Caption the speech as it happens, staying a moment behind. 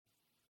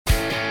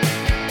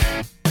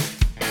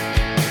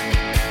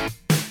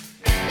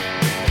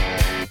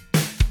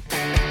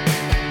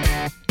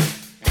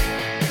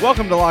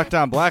Welcome to Locked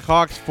On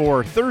Blackhawks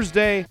for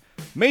Thursday,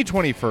 May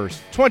 21st,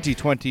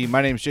 2020.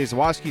 My name is Jason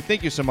Waski.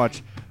 Thank you so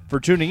much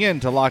for tuning in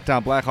to Locked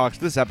On Blackhawks.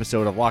 This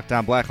episode of Locked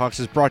On Blackhawks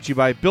is brought to you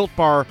by Built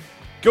Bar.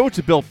 Go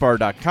to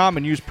BuiltBar.com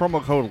and use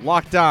promo code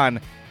LOCKEDON,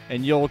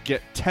 and you'll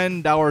get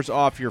 $10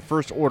 off your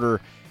first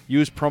order.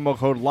 Use promo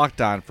code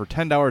LOCKEDON for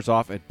 $10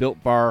 off at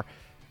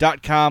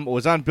BuiltBar.com. I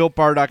was on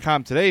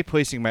BuiltBar.com today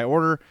placing my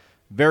order.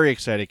 Very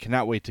excited.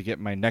 Cannot wait to get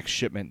my next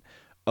shipment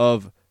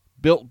of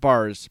Built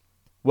Bars.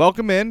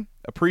 Welcome in.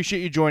 Appreciate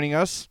you joining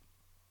us.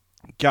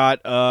 Got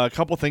a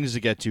couple things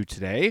to get to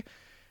today.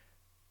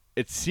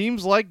 It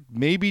seems like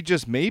maybe,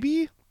 just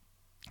maybe,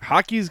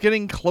 hockey's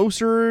getting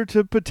closer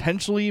to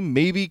potentially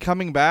maybe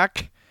coming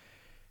back.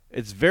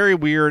 It's very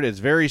weird. It's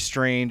very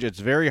strange.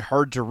 It's very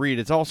hard to read.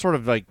 It's all sort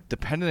of like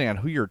depending on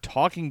who you're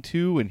talking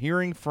to and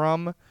hearing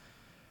from.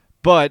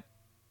 But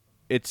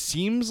it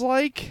seems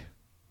like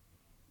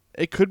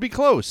it could be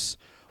close.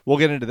 We'll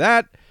get into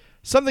that.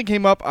 Something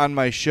came up on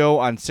my show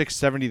on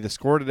 670 The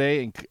Score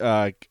today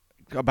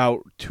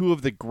about two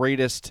of the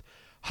greatest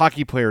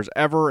hockey players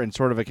ever and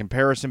sort of a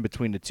comparison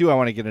between the two. I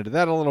want to get into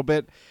that a little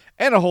bit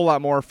and a whole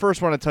lot more.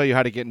 First, I want to tell you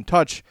how to get in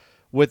touch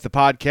with the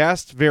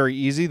podcast. Very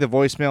easy. The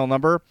voicemail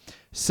number,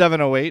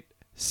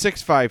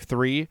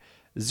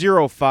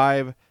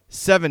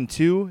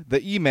 708-653-0572.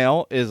 The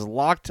email is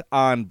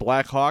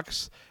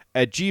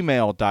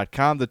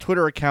lockedonblackhawks@gmail.com. The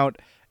Twitter account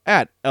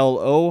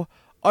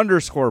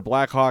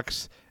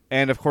 @LO_Blackhawks.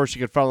 And, of course, you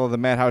can follow the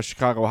Madhouse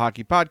Chicago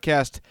Hockey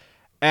Podcast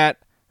at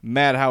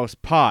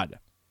MadhousePod.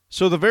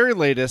 So the very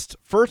latest,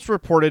 first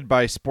reported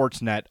by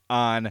Sportsnet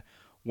on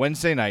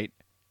Wednesday night,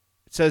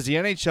 it says the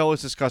NHL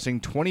is discussing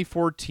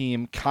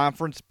 24-team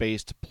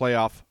conference-based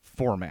playoff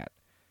format.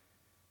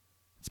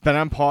 It's been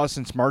on pause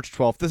since March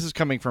 12th. This is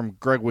coming from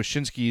Greg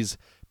Wyshynski's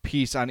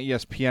piece on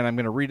ESPN. I'm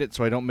going to read it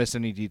so I don't miss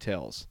any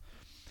details.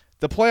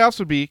 The playoffs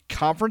would be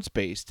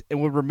conference-based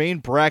and would remain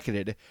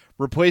bracketed,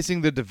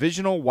 replacing the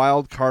divisional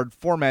wild card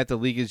format the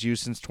league has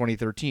used since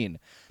 2013.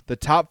 The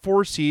top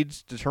four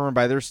seeds, determined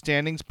by their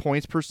standings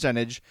points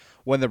percentage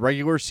when the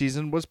regular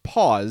season was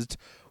paused,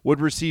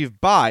 would receive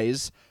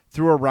byes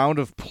through a round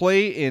of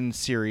play-in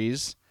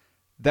series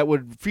that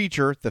would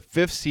feature the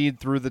 5th seed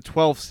through the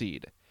 12th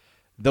seed.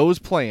 Those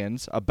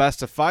play-ins, a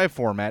best-of-5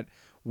 format,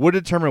 would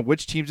determine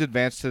which teams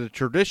advance to the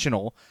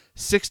traditional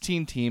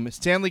 16-team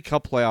Stanley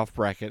Cup playoff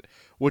bracket,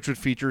 which would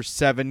feature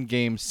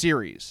 7-game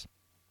series.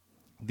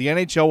 The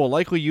NHL will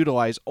likely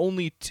utilize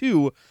only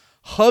 2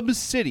 hub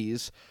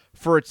cities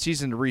for its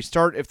season to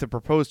restart if the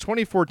proposed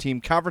 24-team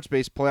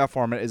conference-based playoff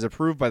format is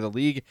approved by the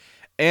league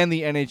and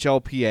the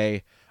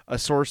NHLPA, a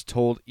source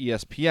told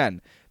ESPN.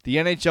 The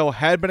NHL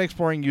had been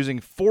exploring using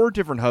 4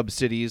 different hub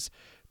cities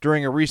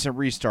during a recent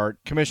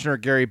restart. Commissioner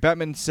Gary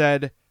Bettman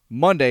said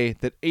Monday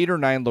that 8 or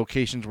 9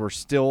 locations were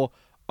still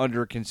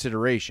under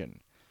consideration.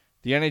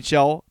 The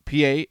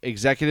NHLPA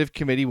Executive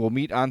Committee will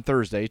meet on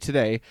Thursday,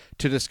 today,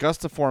 to discuss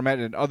the format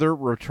and other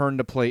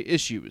return-to-play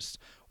issues.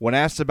 When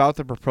asked about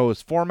the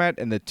proposed format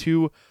and the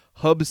 2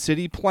 hub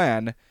city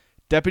plan,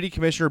 Deputy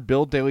Commissioner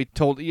Bill Daly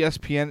told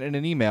ESPN in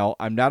an email,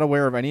 "I'm not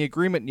aware of any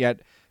agreement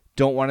yet.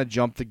 Don't want to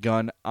jump the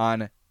gun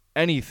on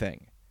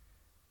anything."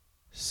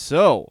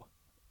 So,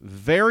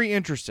 very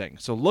interesting.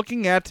 So,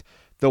 looking at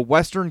the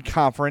Western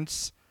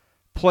Conference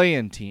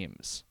play-in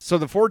teams. So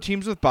the 4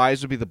 teams with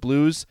byes would be the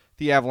Blues,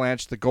 the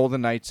Avalanche, the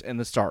Golden Knights, and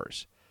the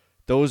Stars.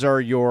 Those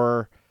are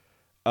your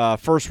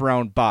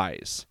first-round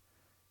byes.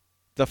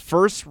 The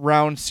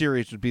first-round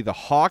series would be the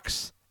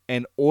Hawks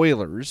and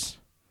Oilers,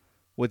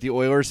 with the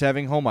Oilers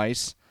having home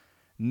ice,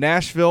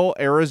 Nashville,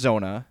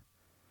 Arizona,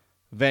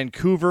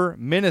 Vancouver,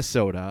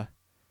 Minnesota,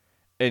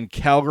 and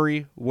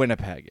Calgary,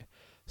 Winnipeg.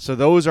 So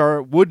those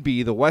would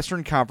be the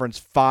Western Conference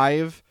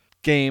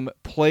 5-game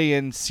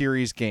play-in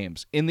series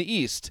games. In the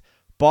East,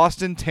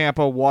 Boston,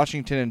 Tampa,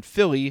 Washington, and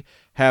Philly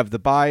have the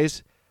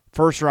byes.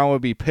 First round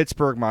would be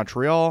Pittsburgh,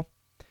 Montreal,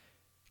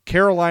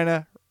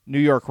 Carolina, New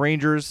York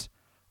Rangers,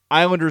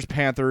 Islanders,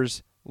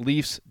 Panthers,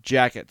 Leafs,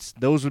 Jackets.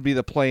 Those would be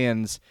the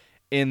play-ins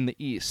in the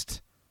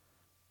East.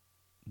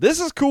 This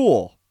is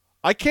cool.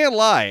 I can't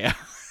lie.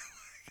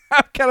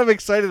 I'm kind of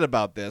excited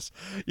about this.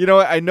 You know,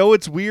 I know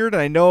it's weird.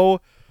 I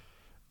don't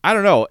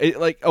know.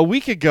 Like a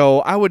week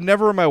ago, I would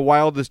never in my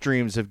wildest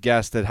dreams have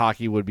guessed that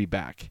hockey would be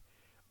back.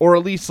 Or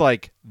at least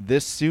like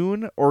this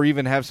soon, or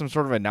even have some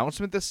sort of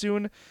announcement this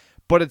soon.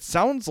 But it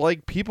sounds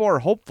like people are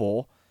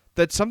hopeful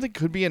that something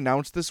could be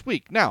announced this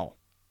week. Now,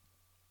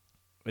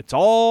 it's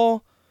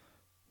all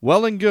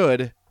well and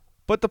good,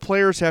 but the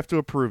players have to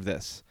approve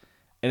this.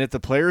 And if the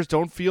players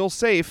don't feel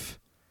safe,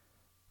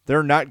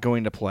 they're not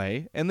going to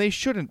play, and they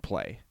shouldn't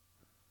play.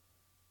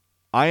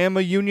 I am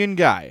a union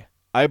guy.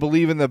 I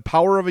believe in the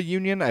power of a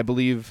union. I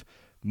believe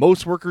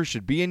most workers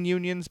should be in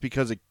unions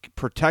because it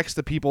protects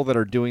the people that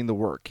are doing the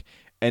work.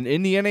 And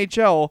in the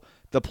NHL,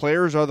 the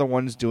players are the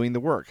ones doing the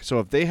work. So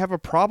if they have a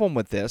problem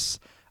with this,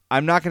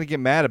 I'm not going to get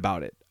mad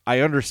about it. I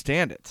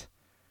understand it.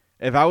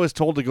 If I was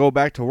told to go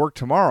back to work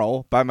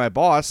tomorrow by my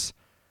boss,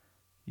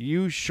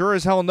 you sure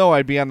as hell know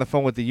I'd be on the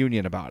phone with the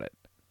union about it.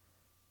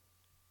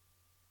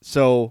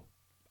 So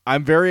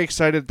I'm very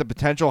excited the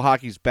potential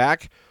hockey's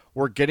back.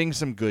 We're getting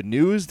some good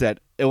news that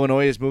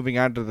Illinois is moving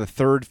on to the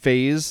third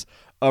phase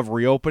of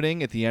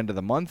reopening at the end of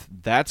the month.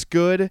 That's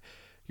good.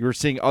 You're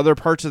seeing other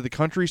parts of the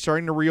country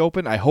starting to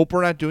reopen. I hope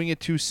we're not doing it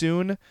too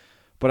soon,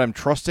 but I'm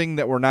trusting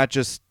that we're not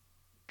just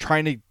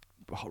trying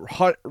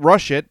to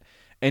rush it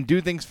and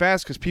do things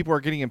fast because people are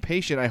getting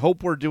impatient. I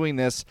hope we're doing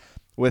this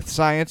with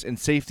science and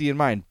safety in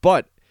mind.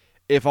 But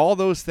if all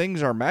those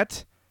things are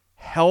met,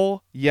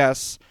 hell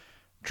yes,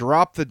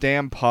 drop the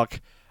damn puck.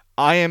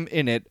 I am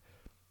in it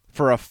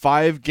for a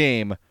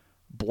 5-game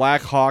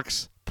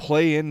Blackhawks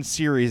play-in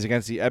series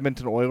against the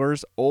Edmonton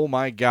Oilers. Oh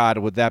my God,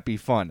 would that be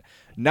fun?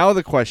 Now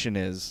the question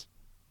is,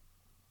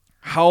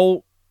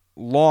 how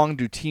long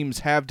do teams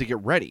have to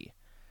get ready?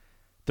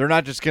 They're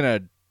not just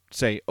going to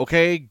say,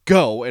 okay,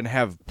 go and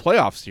have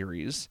playoff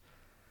series.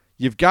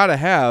 You've got to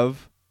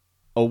have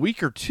a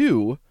week or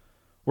two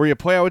where you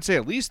play, I would say,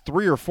 at least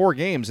 3 or 4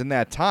 games in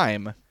that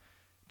time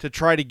to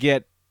try to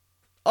get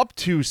up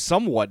to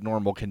somewhat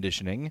normal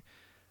conditioning.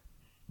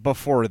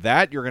 Before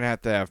that, you're going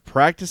to have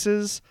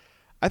practices.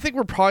 I think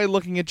we're probably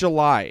looking at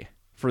July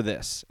for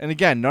this. And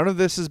again, none of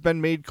this has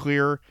been made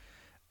clear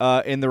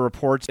in the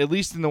reports, at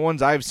least in the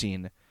ones I've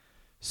seen.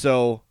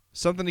 So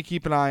something to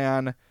keep an eye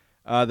on.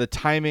 The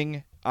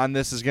timing on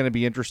this is going to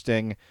be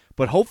interesting.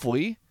 But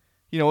hopefully,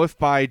 if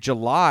by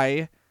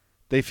July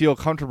they feel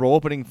comfortable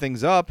opening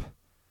things up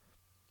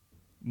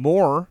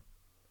more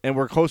and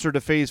we're closer to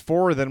phase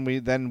 4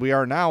 than we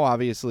are now,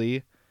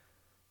 obviously,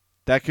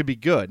 that could be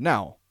good.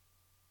 Now,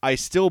 I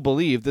still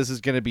believe this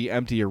is going to be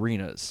empty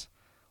arenas,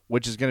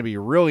 which is going to be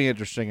really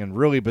interesting and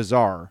really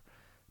bizarre.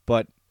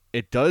 But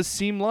it does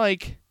seem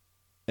like,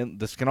 and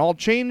this can all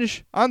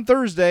change on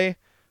Thursday,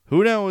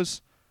 who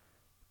knows?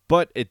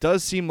 But it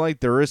does seem like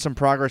there is some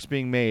progress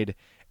being made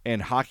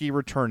and hockey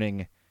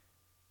returning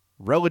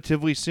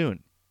relatively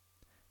soon.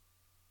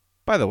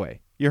 By the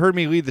way, you heard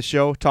me lead the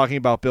show talking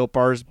about Built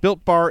Bars.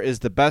 Built Bar is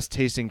the best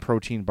tasting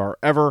protein bar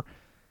ever.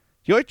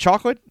 You like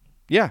chocolate?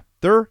 Yeah,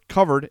 they're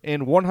covered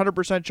in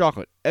 100%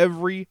 chocolate.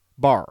 Every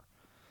bar.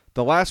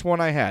 The last one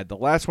I had, the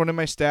last one in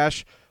my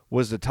stash,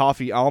 was the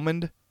toffee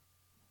almond.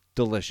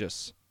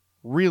 Delicious.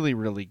 Really,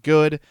 really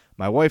good.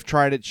 My wife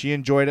tried it. She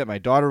enjoyed it. My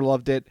daughter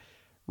loved it.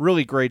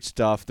 Really great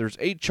stuff. There's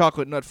 8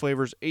 chocolate nut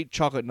flavors, 8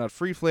 chocolate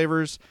nut-free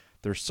flavors.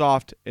 They're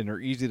soft and they're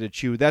easy to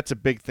chew. That's a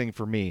big thing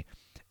for me,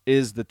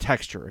 is the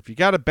texture. If you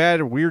got a bad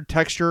or weird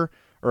texture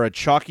or a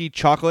chalky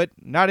chocolate,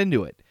 not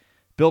into it.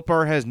 Built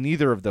Bar has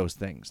neither of those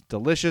things.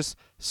 Delicious,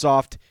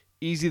 soft,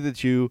 easy to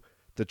chew.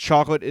 The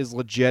chocolate is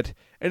legit,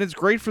 and it's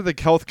great for the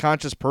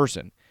health-conscious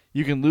person.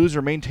 You can lose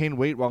or maintain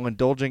weight while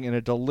indulging in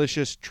a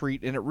delicious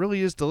treat, and it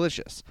really is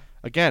delicious.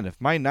 Again, if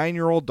my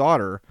 9-year-old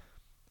daughter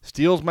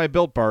steals my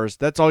Built Bars,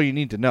 that's all you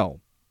need to know.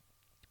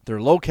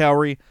 They're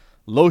low-calorie,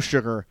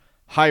 low-sugar,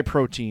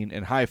 high-protein,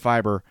 and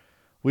high-fiber.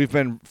 We've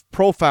been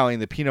profiling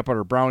the peanut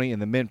butter brownie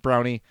and the mint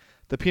brownie.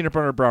 The peanut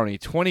butter brownie,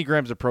 20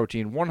 grams of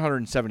protein,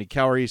 170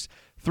 calories,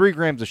 3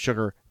 grams of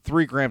sugar,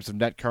 3 grams of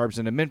net carbs,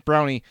 and a mint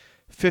brownie,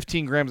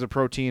 15 grams of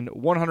protein,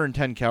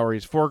 110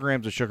 calories, 4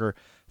 grams of sugar,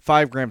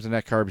 5 grams of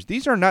net carbs.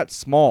 These are not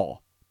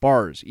small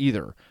bars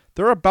either.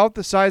 They're about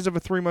the size of a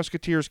Three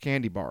Musketeers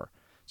candy bar.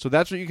 So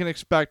that's what you can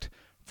expect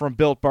from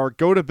Built Bar.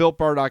 Go to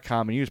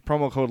BuiltBar.com and use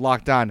promo code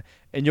LOCKEDON,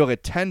 and you'll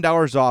get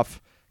 $10 off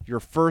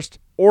your first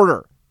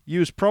order.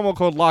 Use promo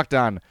code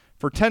LOCKEDON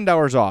for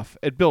 $10 off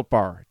at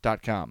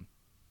BuiltBar.com.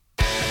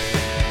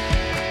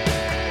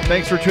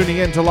 Thanks for tuning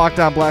in to Locked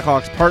On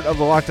Blackhawks, part of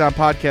the Locked On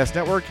Podcast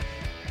Network.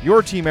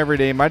 Your team every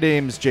day. My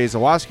name's Jay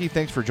Zawaski.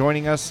 Thanks for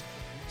joining us.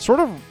 Sort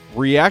of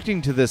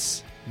reacting to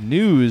this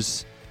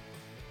news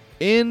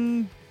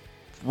in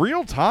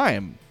real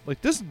time.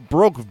 Like, this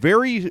broke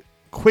very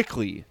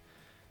quickly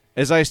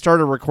as I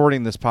started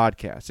recording this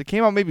podcast. It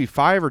came out maybe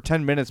 5 or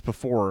 10 minutes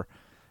before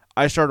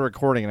I started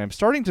recording, and I'm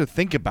starting to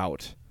think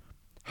about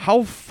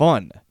how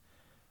fun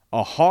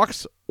a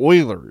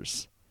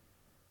Hawks-Oilers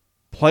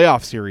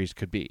playoff series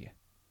could be.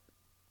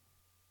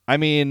 I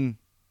mean,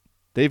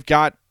 they've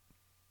got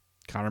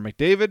Connor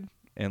McDavid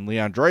and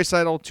Leon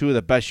Draisaitl, 2 of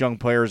the best young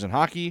players in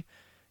hockey.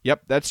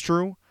 Yep, that's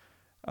true.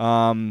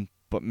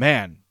 But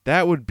man,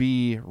 that would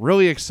be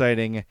really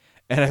exciting.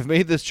 And I've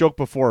made this joke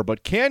before,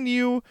 but can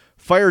you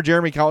fire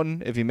Jeremy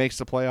Colliton if he makes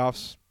the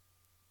playoffs?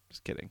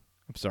 Just kidding.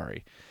 I'm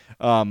sorry.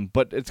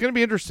 But it's going to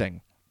be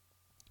interesting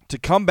to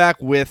come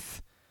back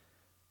with,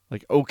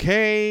 like,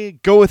 okay,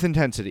 go with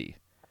intensity.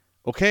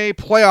 Okay,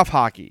 playoff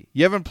hockey.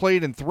 You haven't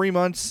played in 3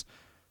 months.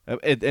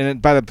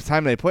 And by the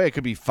time they play, it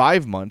could be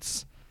 5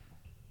 months.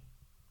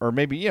 Or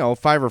maybe,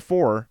 5 or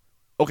 4.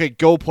 Okay,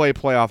 go play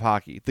playoff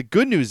hockey. The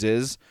good news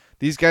is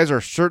these guys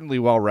are certainly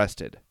well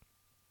rested.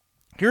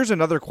 Here's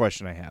another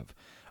question I have.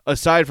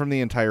 Aside from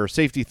the entire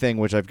safety thing,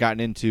 which I've gotten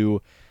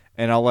into,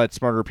 and I'll let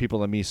smarter people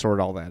than me sort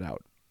all that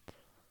out.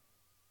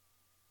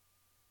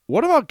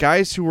 What about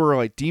guys who were,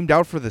 like, deemed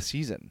out for the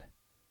season?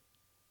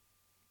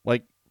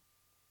 Like,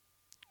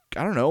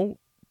 I don't know,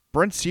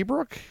 Brent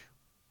Seabrook?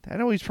 I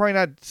know he's probably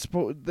not,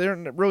 they're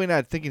really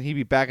not thinking he'd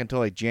be back until,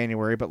 like,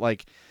 January, but,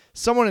 like,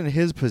 someone in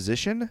his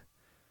position,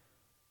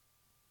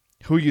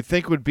 who you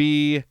think would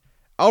be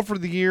out for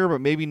the year,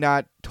 but maybe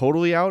not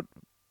totally out,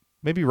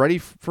 maybe ready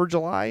for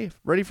July,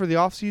 ready for the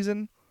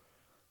offseason.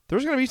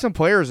 There's going to be some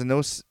players in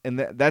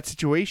that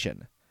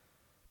situation.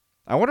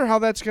 I wonder how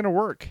that's going to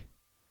work.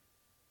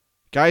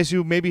 Guys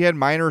who maybe had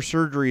minor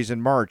surgeries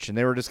in March and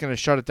they were just going to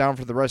shut it down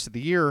for the rest of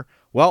the year.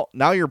 Well,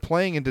 now you're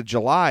playing into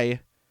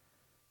July.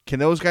 Can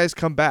those guys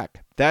come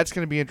back? That's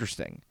going to be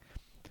interesting.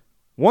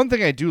 One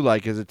thing I do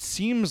like is it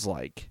seems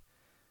like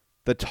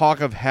the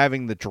talk of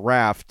having the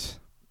draft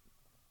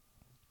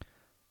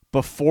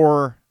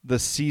before the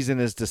season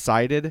is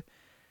decided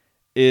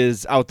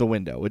is out the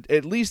window.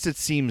 At least it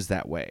seems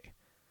that way.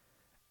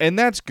 And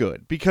that's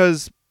good,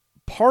 because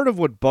part of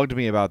what bugged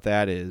me about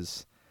that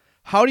is,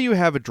 how do you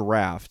have a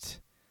draft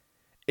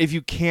if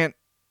you can't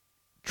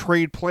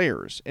trade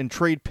players and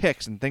trade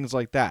picks and things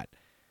like that?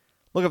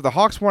 Look, if the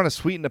Hawks want to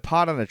sweeten the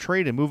pot on a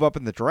trade and move up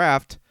in the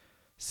draft,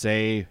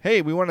 say,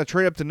 hey, we want to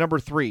trade up to number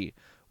 3.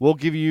 We'll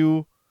give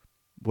you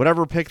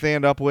whatever pick they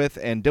end up with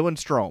and Dylan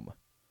Strome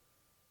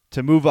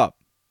to move up.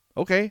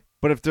 Okay,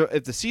 but if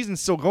the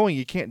season's still going,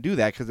 you can't do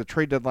that because the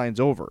trade deadline's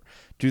over.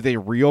 Do they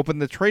reopen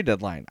the trade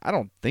deadline? I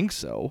don't think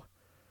so.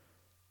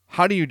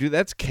 How do you do that?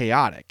 That's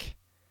chaotic.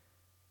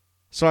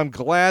 So I'm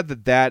glad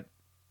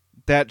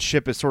that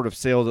ship is sort of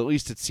sailed. At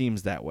least it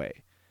seems that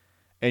way.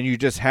 And you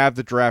just have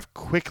the draft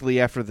quickly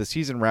after the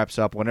season wraps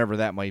up, whenever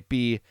that might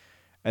be,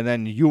 and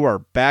then you are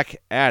back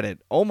at it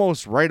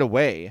almost right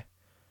away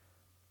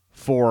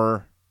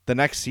for the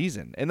next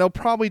season. And they'll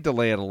probably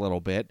delay it a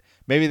little bit.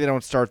 Maybe they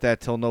don't start that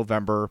till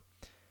November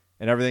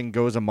and everything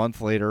goes a month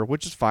later,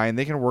 which is fine.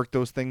 They can work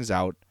those things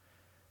out.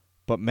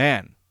 But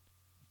man,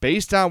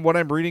 based on what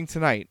I'm reading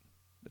tonight,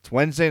 it's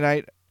Wednesday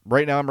night.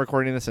 Right now I'm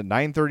recording this at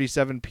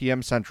 9:37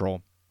 p.m.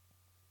 Central.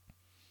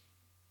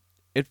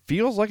 It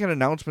feels like an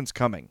announcement's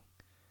coming.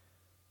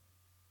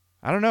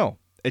 I don't know.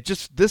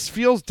 This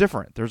feels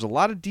different. There's a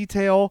lot of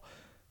detail.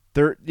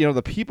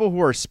 The people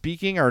who are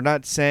speaking are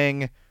not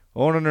saying,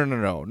 oh,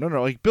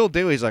 no. Like Bill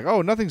Daly's like,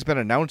 oh, nothing's been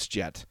announced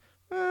yet.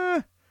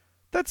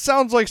 That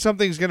sounds like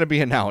something's going to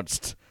be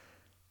announced.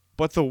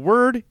 But the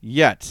word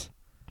yet,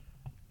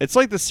 it's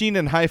like the scene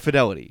in High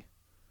Fidelity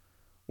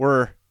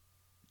where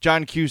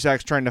John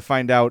Cusack's trying to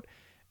find out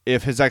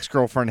if his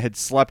ex-girlfriend had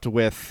slept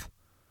with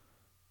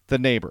the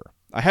neighbor.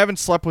 I haven't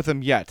slept with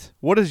him yet.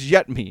 What does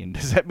yet mean?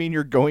 Does that mean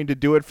you're going to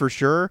do it for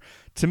sure?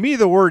 To me,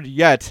 the word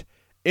yet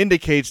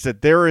indicates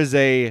that there is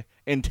a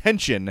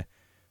intention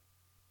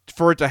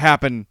for it to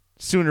happen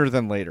sooner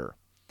than later.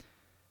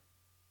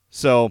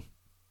 So,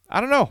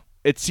 I don't know.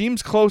 It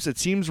seems close. It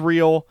seems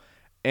real.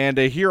 And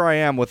here I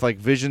am with like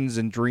visions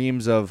and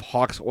dreams of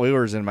Hawks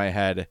Oilers in my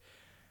head.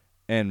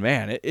 And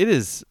man, it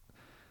is...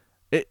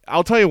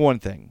 I'll tell you one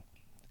thing.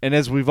 And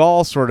as we've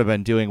all sort of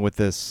been doing with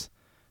this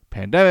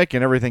pandemic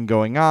and everything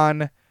going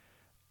on,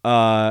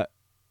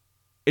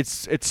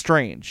 it's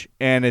strange.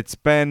 And it's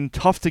been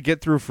tough to get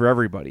through for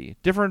everybody.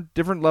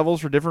 Different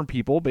levels for different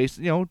people,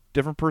 based,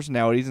 different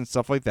personalities and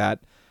stuff like that.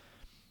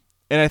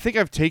 And I think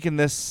I've taken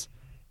this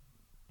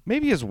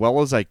maybe as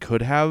well as I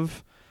could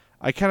have.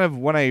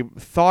 When I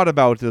thought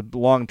about the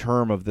long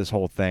term of this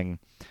whole thing,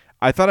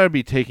 I thought I'd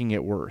be taking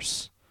it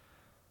worse.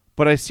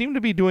 But I seem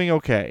to be doing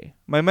okay.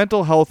 My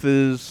mental health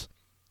is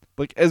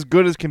like as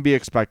good as can be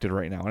expected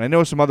right now. And I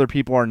know some other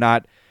people are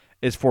not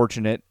as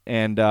fortunate,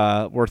 and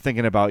we're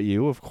thinking about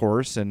you, of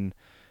course. And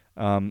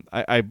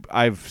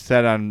I've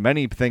said on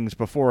many things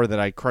before that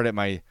I credit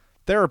my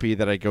therapy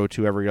that I go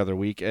to every other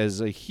week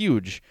as a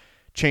huge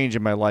change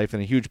in my life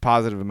and a huge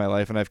positive in my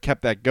life, and I've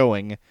kept that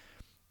going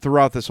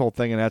throughout this whole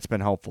thing, and that's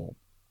been helpful.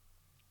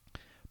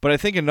 But I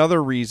think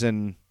another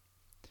reason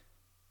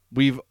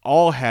we've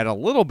all had a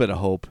little bit of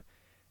hope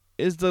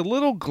is the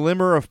little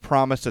glimmer of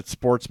promise that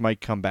sports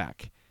might come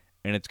back.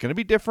 And it's going to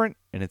be different,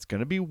 and it's going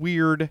to be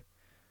weird.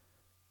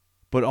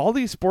 But all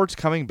these sports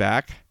coming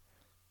back,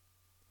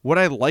 what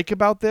I like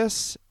about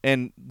this,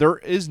 and there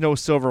is no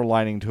silver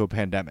lining to a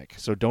pandemic,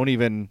 so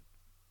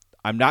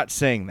I'm not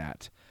saying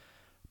that.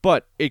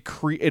 But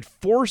it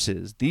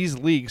forces these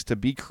leagues to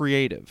be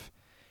creative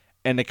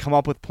and to come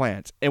up with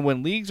plans. And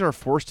when leagues are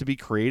forced to be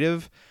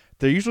creative,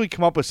 they usually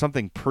come up with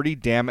something pretty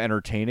damn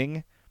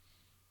entertaining.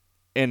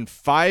 And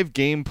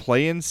 5-game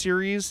play-in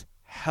series,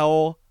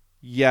 hell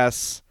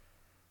yes.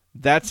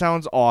 That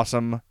sounds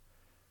awesome.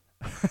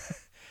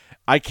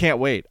 I can't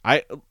wait.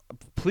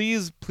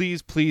 Please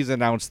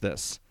announce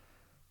this.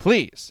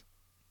 Please.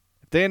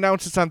 If they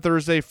announce this on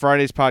Thursday,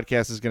 Friday's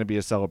podcast is going to be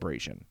a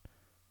celebration.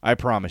 I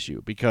promise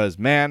you. Because,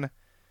 man,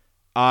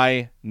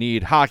 I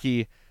need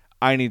hockey.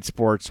 I need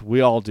sports.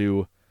 We all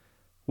do.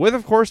 With,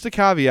 of course, the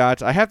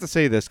caveat. I have to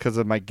say this because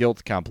of my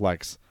guilt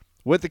complex.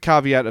 With the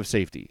caveat of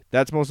safety.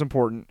 That's most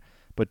important.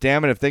 But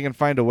damn it, if they can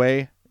find a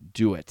way,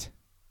 do it.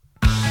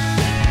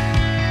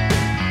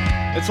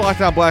 It's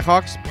Locked On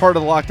Blackhawks, part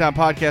of the Locked On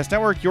Podcast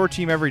Network, your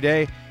team every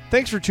day.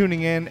 Thanks for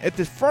tuning in. At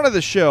the front of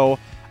the show,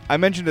 I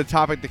mentioned a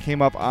topic that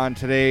came up on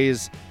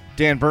today's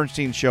Dan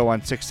Bernstein show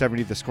on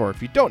 670 The Score.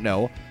 If you don't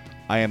know,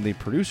 I am the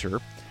producer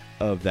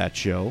of that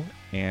show,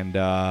 and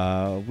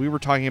we were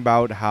talking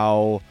about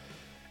how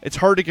it's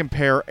hard to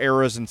compare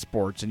eras in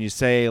sports. And you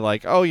say,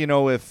 like, oh,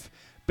 if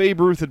Babe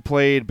Ruth had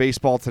played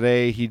baseball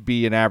today, he'd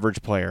be an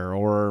average player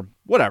or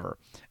whatever.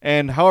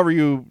 And however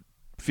you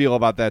feel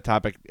about that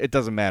topic, it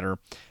doesn't matter.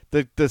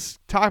 This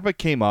topic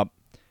came up.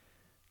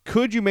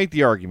 Could you make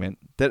the argument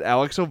that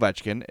Alex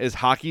Ovechkin is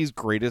hockey's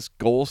greatest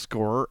goal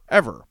scorer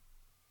ever?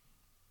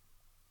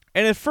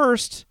 And at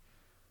first,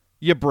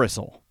 you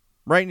bristle,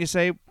 right? And you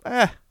say,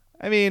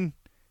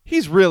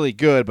 he's really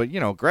good, but,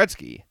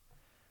 Gretzky's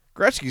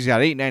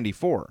got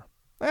 894.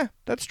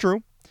 That's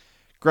true.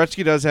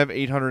 Gretzky does have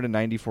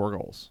 894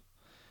 goals.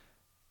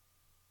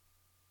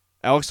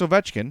 Alex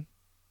Ovechkin,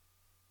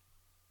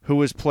 who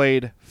has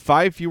played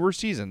 5 fewer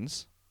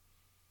seasons,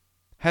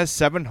 has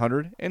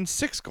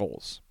 706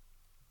 goals.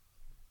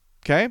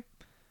 Okay?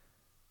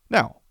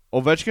 Now,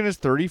 Ovechkin is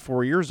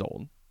 34 years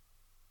old,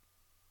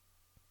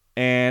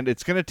 and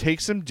it's going to take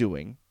some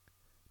doing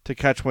to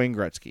catch Wayne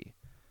Gretzky.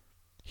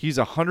 He's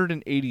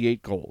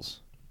 188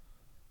 goals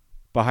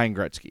behind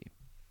Gretzky.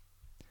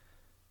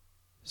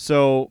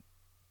 So,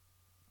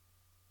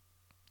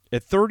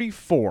 at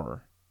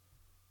 34,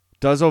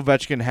 does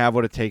Ovechkin have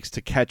what it takes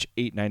to catch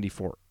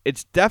 894?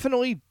 It's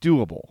definitely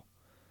doable.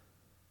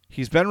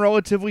 He's been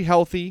relatively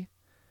healthy.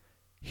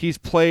 He's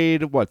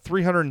played,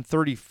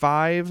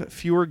 335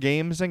 fewer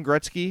games than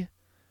Gretzky?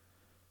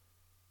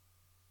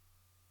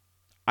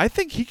 I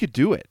think he could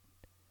do it.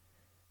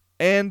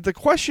 And the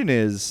question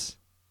is,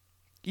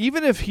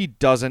 even if he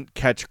doesn't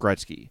catch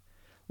Gretzky,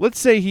 let's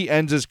say he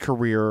ends his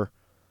career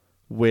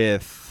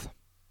with,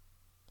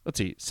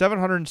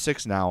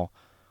 706 now.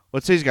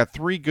 Let's say he's got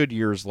 3 good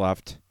years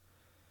left.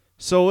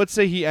 So let's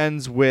say he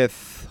ends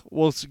with,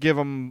 we'll give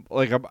him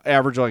an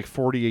average of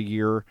 40 a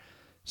year.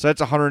 So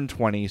that's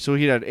 120. So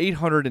he'd had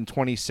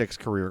 826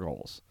 career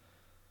goals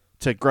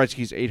to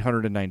Gretzky's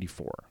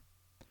 894.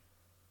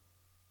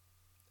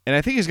 And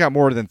I think he's got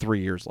more than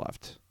 3 years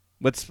left.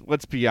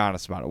 Let's be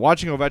honest about it.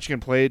 Watching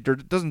Ovechkin play, there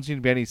doesn't seem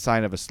to be any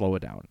sign of a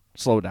slowdown. A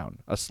slowdown?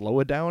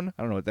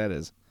 I don't know what that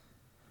is.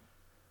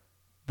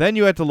 Then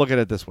you have to look at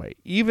it this way.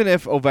 Even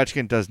if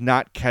Ovechkin does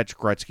not catch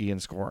Gretzky in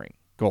scoring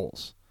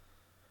goals,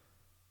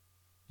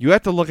 you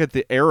have to look at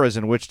the eras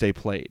in which they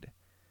played.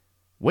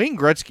 Wayne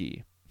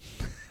Gretzky,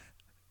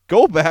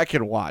 go back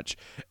and watch.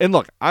 And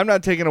look, I'm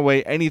not taking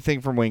away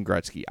anything from Wayne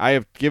Gretzky. I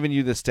have given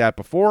you this stat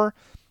before.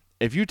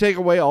 If you take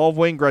away all of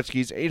Wayne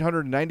Gretzky's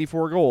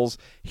 894 goals,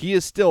 he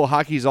is still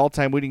hockey's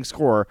all-time leading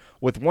scorer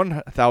with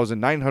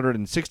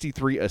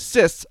 1,963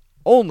 assists.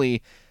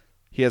 Only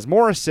he has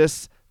more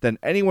assists than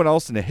anyone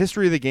else in the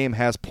history of the game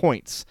has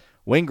points.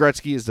 Wayne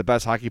Gretzky is the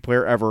best hockey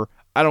player ever.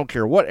 I don't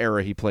care what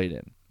era he played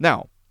in.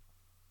 Now,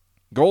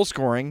 goal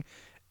scoring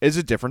is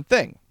a different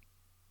thing.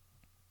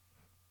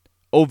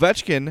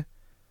 Ovechkin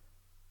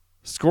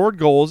scored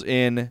goals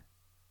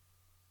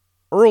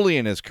early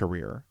in his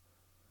career,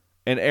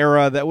 an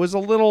era that was a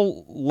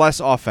little less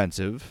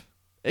offensive.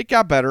 It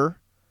got better,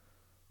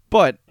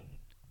 but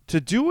to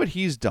do what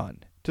he's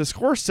done, to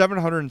score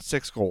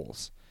 706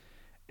 goals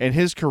in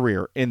his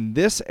career in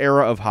this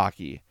era of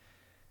hockey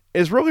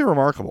is really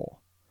remarkable.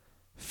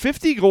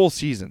 50-goal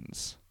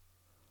seasons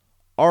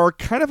are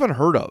kind of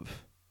unheard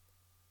of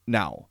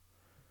now.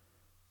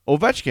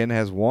 Ovechkin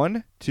has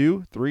 1,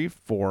 2, 3,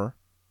 4,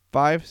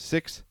 5,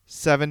 6,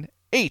 7,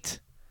 8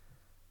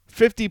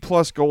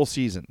 50-plus goal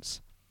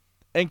seasons,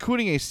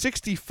 including a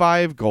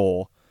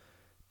 65-goal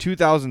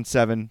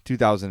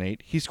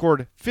 2007-2008. He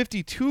scored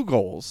 52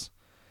 goals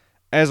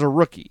as a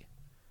rookie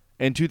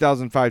in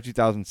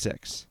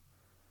 2005-2006.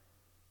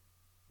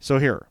 So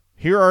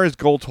here are his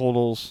goal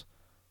totals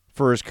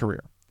for his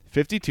career.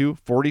 52,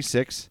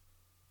 46,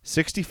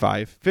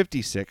 65,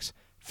 56,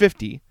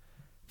 50,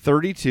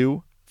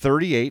 32,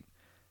 38,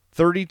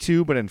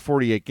 32 but in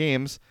 48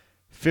 games,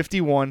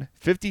 51,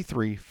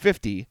 53,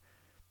 50,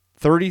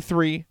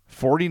 33,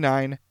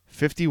 49,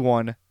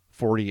 51,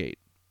 48.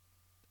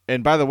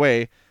 And by the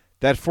way,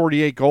 that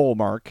 48 goal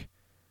mark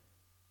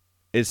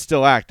is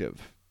still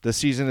active. The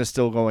season is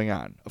still going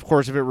on. Of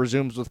course, if it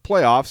resumes with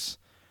playoffs,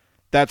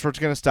 that's where it's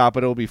going to stop,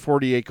 but it'll be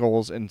 48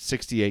 goals in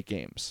 68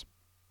 games.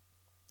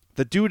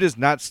 The dude is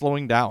not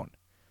slowing down.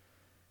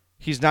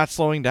 He's not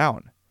slowing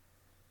down.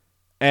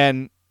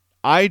 And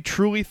I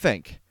truly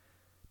think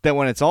that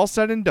when it's all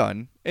said and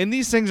done, and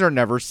these things are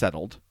never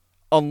settled,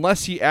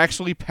 unless he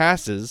actually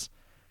passes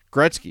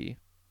Gretzky,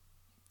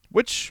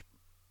 which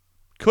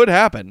could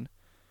happen,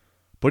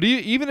 but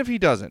even if he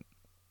doesn't,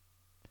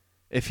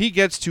 if he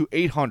gets to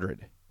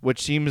 800,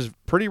 which seems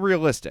pretty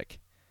realistic,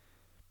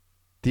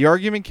 the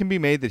argument can be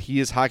made that he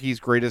is hockey's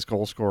greatest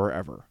goal scorer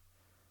ever.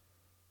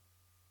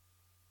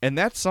 And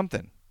that's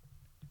something.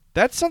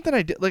 That's something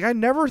I did. I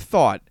never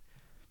thought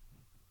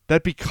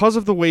that because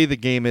of the way the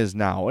game is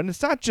now, and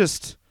it's not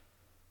just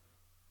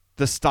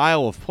the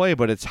style of play,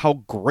 but it's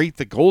how great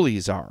the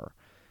goalies are.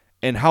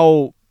 And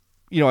how,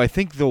 I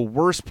think the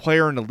worst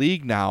player in the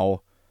league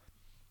now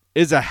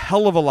is a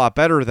hell of a lot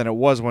better than it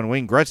was when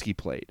Wayne Gretzky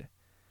played.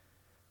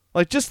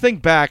 Just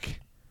think back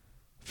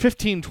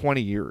 15,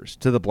 20 years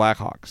to the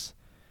Blackhawks.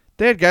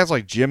 They had guys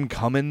like Jim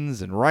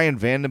Cummins and Ryan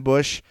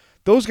Vandenbush.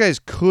 Those guys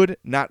could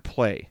not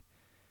play.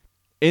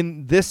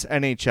 in this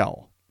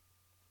NHL.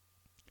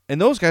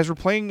 And those guys were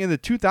playing in the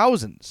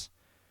 2000s,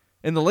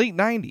 in the late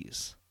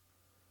 90s.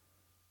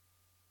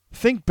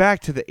 Think back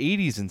to the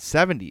 80s and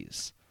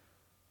 70s.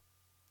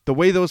 The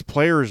way those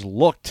players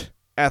looked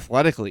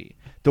athletically,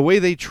 the way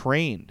they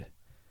trained.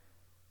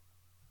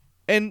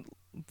 And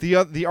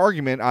the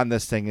argument on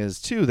this thing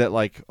is, too, that,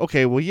 like,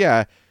 okay, well,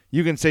 yeah,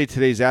 you can say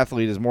today's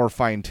athlete is more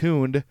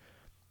fine-tuned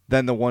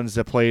than the ones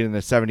that played in the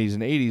 70s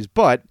and 80s,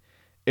 but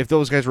if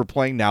those guys were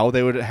playing now,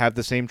 they would have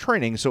the same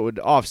training, so it would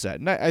offset.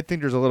 And I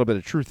think there's a little bit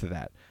of truth to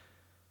that.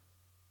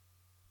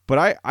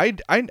 But I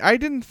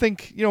didn't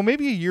think,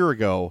 maybe a year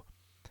ago,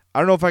 I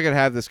don't know if I could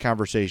have this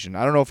conversation.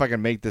 I don't know if I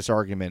can make this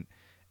argument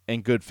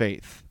in good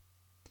faith.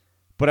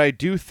 But I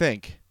do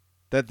think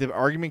that the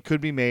argument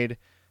could be made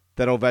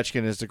that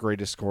Ovechkin is the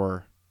greatest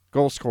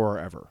goal scorer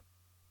ever.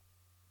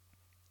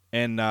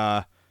 And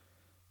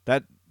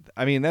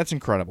that's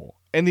incredible.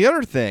 And the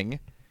other thing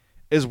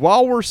is,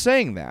 while we're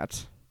saying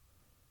that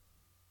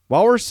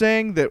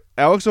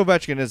Alex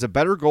Ovechkin is a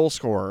better goal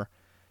scorer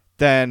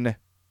than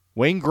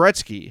Wayne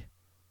Gretzky,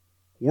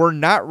 we're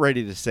not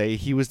ready to say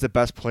he was the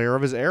best player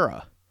of his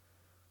era.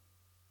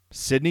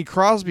 Sidney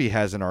Crosby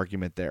has an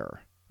argument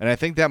there, and I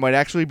think that might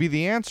actually be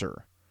the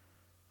answer.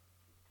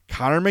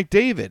 Connor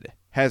McDavid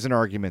has an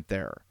argument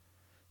there.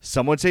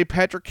 Some would say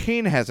Patrick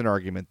Kane has an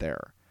argument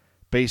there,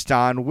 based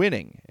on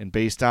winning and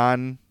based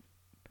on,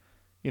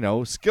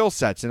 skill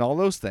sets and all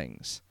those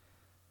things.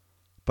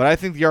 But I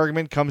think the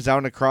argument comes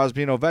down to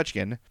Crosby and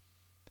Ovechkin,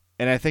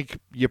 and I think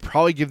you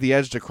probably give the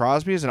edge to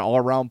Crosby as an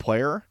all-around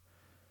player.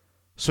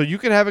 So you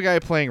could have a guy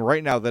playing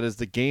right now that is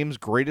the game's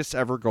greatest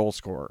ever goal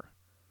scorer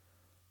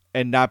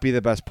and not be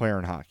the best player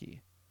in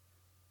hockey.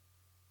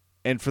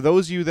 And for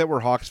those of you that were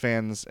Hawks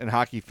fans and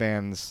hockey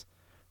fans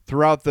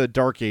throughout the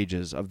dark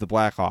ages of the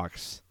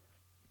Blackhawks,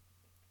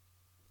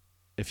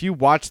 if you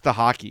watch the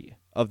hockey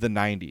of the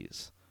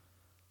 90s,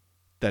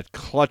 that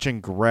clutch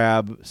and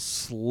grab,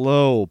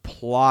 slow,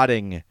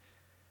 plodding,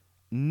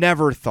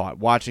 never thought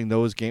watching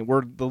those games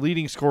where the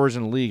leading scorers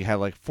in the league had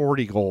like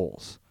 40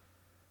 goals.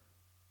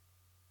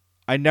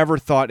 I never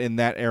thought in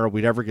that era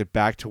we'd ever get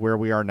back to where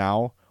we are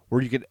now,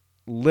 where you could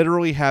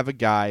literally have a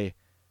guy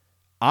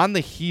on the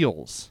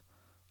heels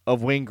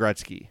of Wayne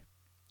Gretzky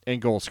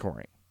in goal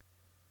scoring.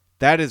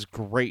 That is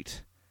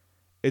great.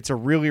 It's a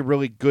really,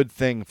 really good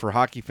thing for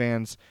hockey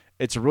fans.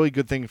 It's a really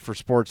good thing for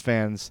sports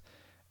fans.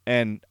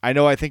 And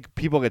I think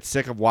people get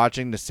sick of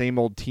watching the same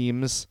old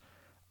teams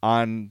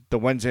on the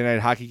Wednesday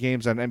night hockey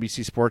games on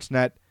NBC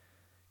Sportsnet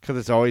because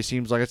it always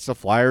seems like it's the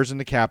Flyers and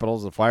the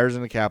Capitals, the Flyers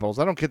and the Capitals.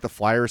 I don't get the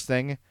Flyers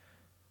thing,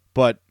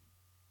 but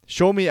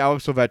show me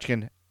Alex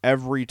Ovechkin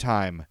every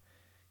time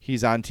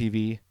he's on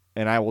TV,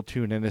 and I will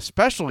tune in,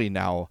 especially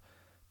now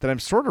that I'm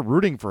sort of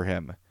rooting for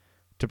him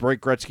to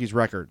break Gretzky's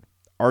record.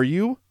 Are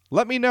you?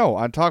 Let me know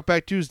on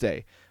Talkback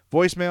Tuesday.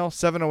 Voicemail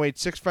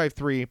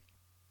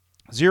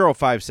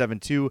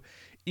 708-653-0572.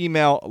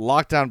 Email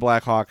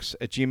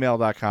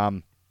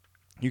lockdownblackhawks@gmail.com.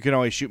 You can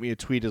always shoot me a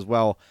tweet as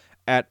well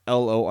at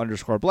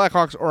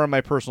LO_Blackhawks or on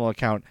my personal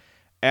account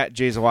at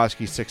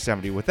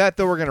JZawoski670. With that,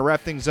 though, we're going to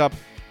wrap things up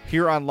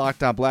here on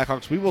Locked On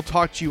Blackhawks. We will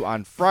talk to you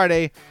on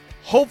Friday,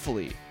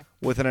 hopefully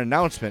with an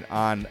announcement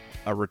on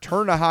a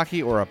return to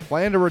hockey or a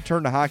plan to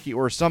return to hockey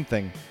or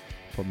something.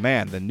 But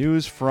man, the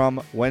news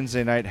from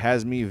Wednesday night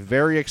has me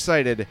very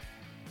excited.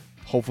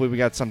 Hopefully we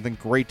got something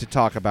great to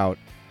talk about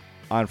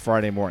on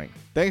Friday morning.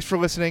 Thanks for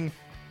listening.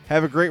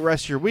 Have a great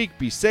rest of your week.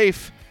 Be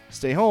safe.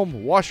 Stay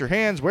home. Wash your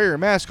hands. Wear your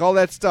mask. All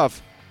that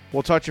stuff.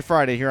 We'll talk to you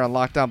Friday here on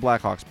Locked On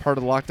Blackhawks, part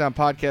of the Locked On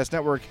Podcast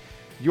Network,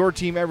 your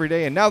team every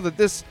day. And now that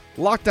this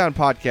Locked On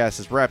Podcast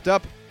is wrapped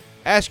up,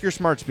 ask your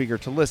smart speaker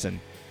to listen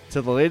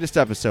to the latest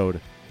episode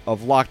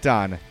of Locked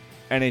On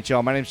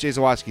NHL. My name is Jay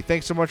Zawoski.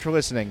 Thanks so much for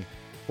listening.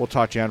 We'll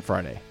talk to you on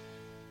Friday.